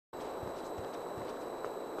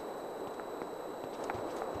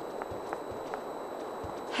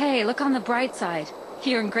Hey, look on the bright side.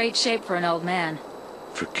 You're in great shape for an old man.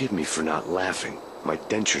 Forgive me for not laughing. My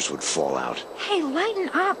dentures would fall out. Hey, lighten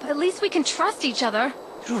up. At least we can trust each other.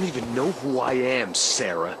 You don't even know who I am,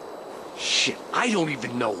 Sarah. Shit, I don't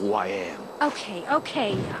even know who I am.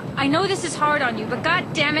 Okay. I know this is hard on you, but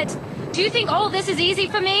god damn it. Do you think all this is easy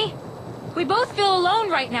for me? We both feel alone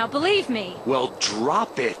right now, believe me. Well,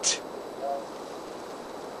 drop it.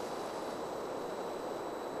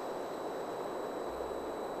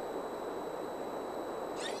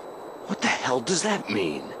 What the hell does that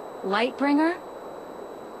mean? Lightbringer?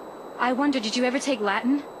 I wonder, did you ever take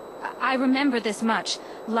Latin? I remember this much.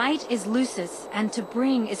 Light is Lucis, and to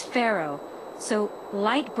bring is Pharaoh. So,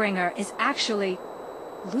 Lightbringer is actually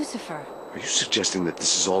Lucifer. Are you suggesting that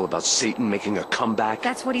this is all about Satan making a comeback?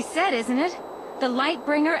 That's what he said, isn't it? The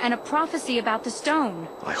Lightbringer and a prophecy about the stone.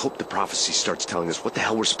 I hope the prophecy starts telling us what the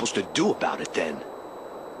hell we're supposed to do about it then.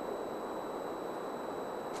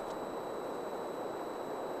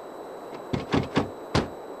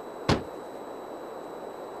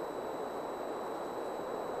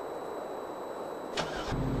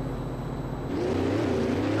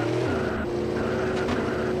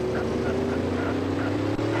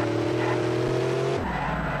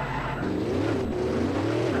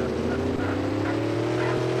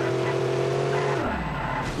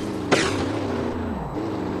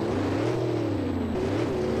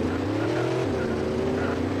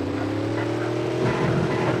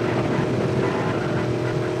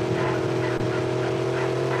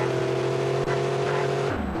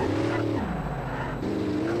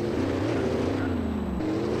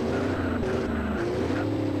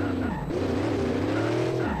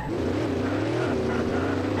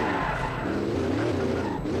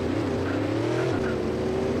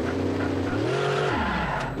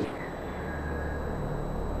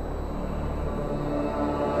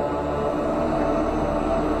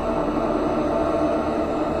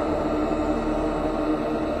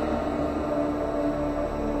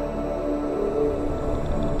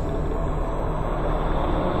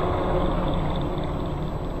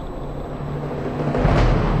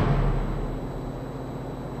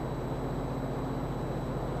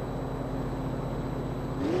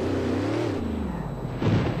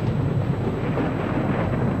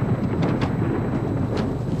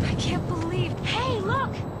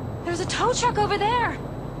 Tow truck over there.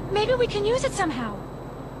 Maybe we can use it somehow.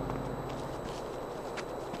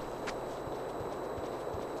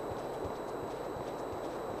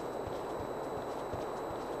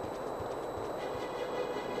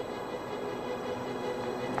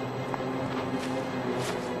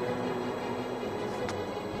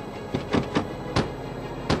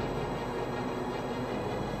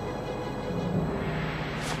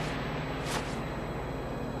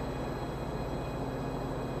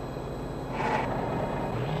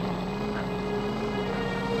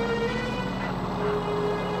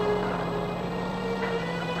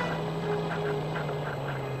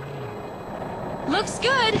 Looks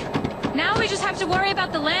good. Now we just have to worry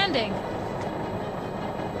about the landing.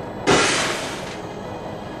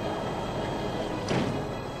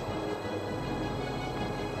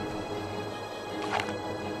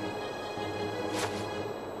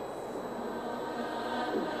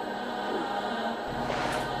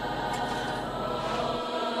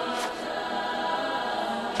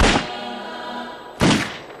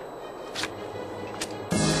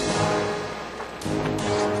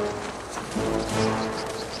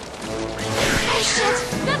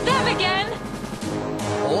 Not them again!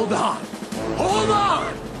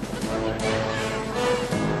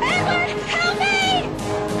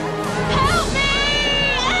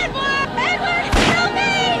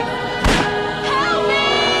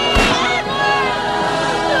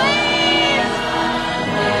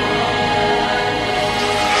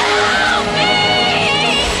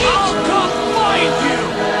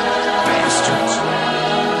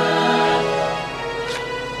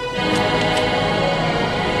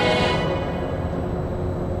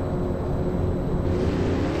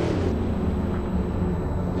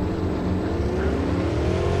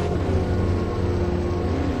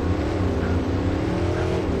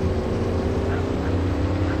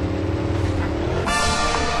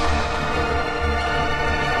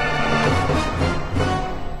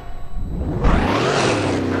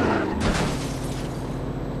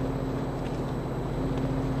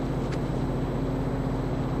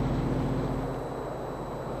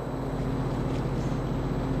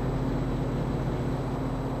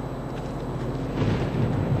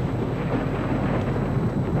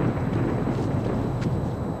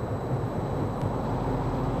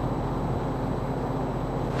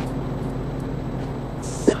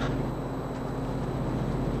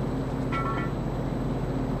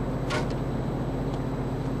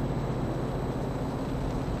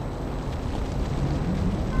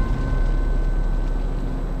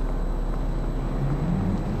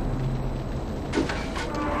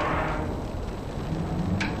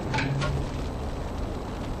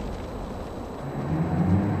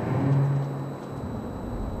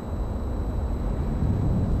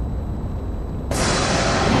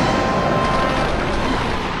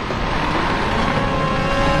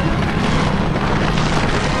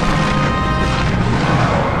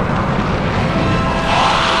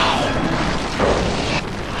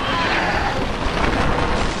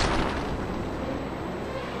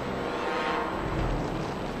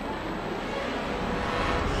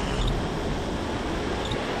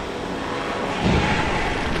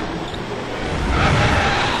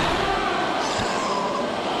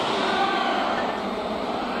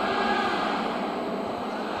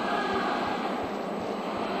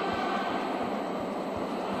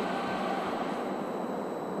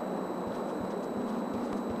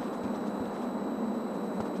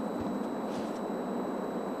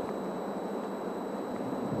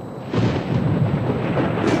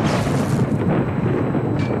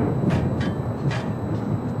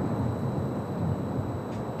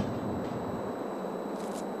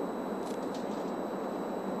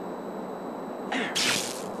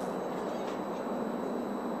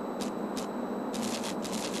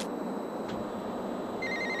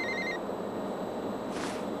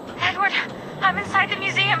 outside the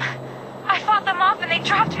museum. I fought them off and they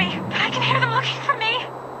dropped me, but I can hear them looking for me.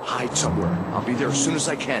 Hide somewhere. I'll be there as soon as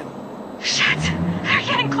I can. Shit! They're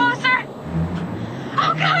getting closer!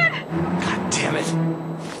 Oh god! God damn it!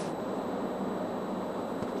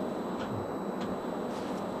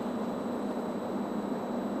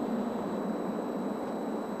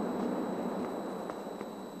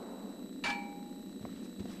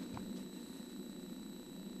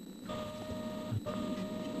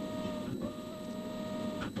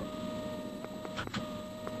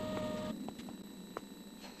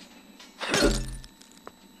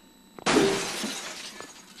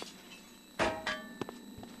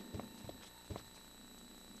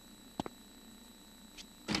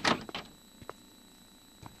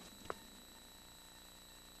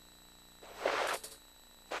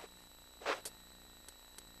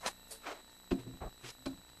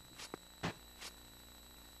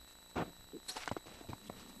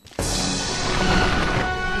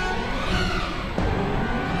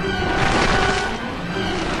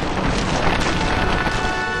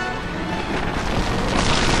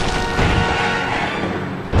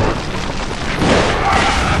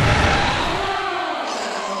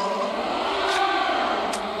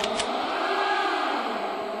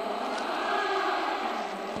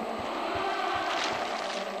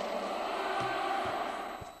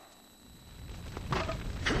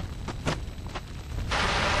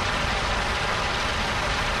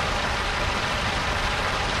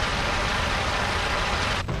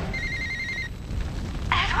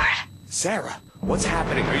 Sarah, what's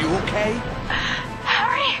happening? Are you okay?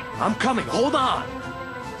 Hurry! I'm coming. Hold on.